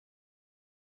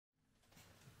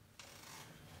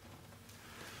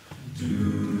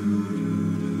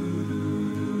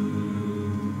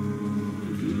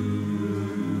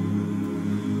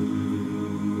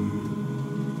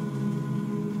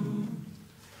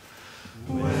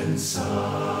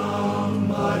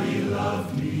somebody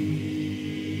loved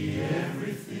me,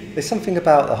 everything. There's something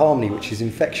about the harmony which is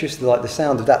infectious, like the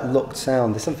sound of that locked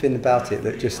sound. There's something about it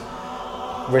that just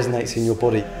resonates in your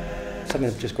body.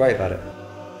 Something just great about it.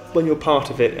 When you're part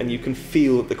of it and you can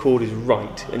feel that the chord is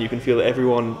right and you can feel that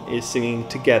everyone is singing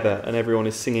together and everyone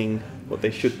is singing what they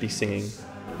should be singing,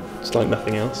 it's like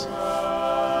nothing else.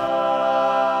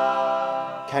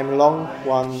 Came along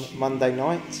one Monday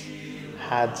night,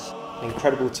 had an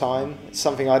incredible time. It's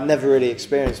something I'd never really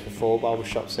experienced before,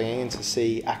 barbershop singing, and to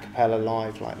see a cappella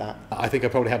live like that. I think I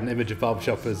probably had an image of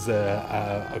barbershop as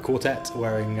a quartet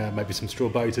wearing maybe some straw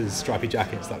boaters, stripy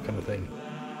jackets, that kind of thing.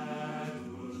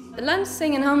 The Learn to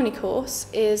Sing in Harmony course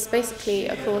is basically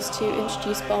a course to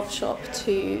introduce barbershop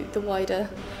to the wider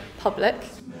public.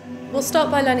 We'll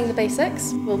start by learning the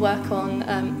basics. We'll work on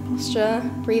posture,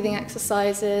 breathing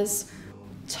exercises,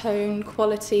 tone,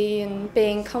 quality and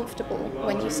being comfortable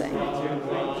when you sing.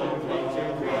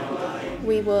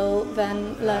 We will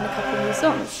then learn a couple of new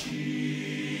songs.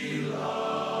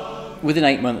 Within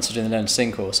 8 months of doing the Learn to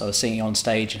Sing course, I was singing on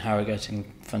stage in Harrogate in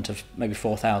front of maybe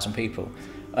 4,000 people,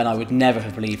 and I would never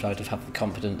have believed I'd have had the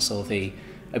confidence or the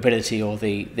ability or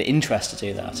the interest to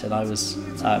do that, and I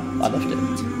loved it.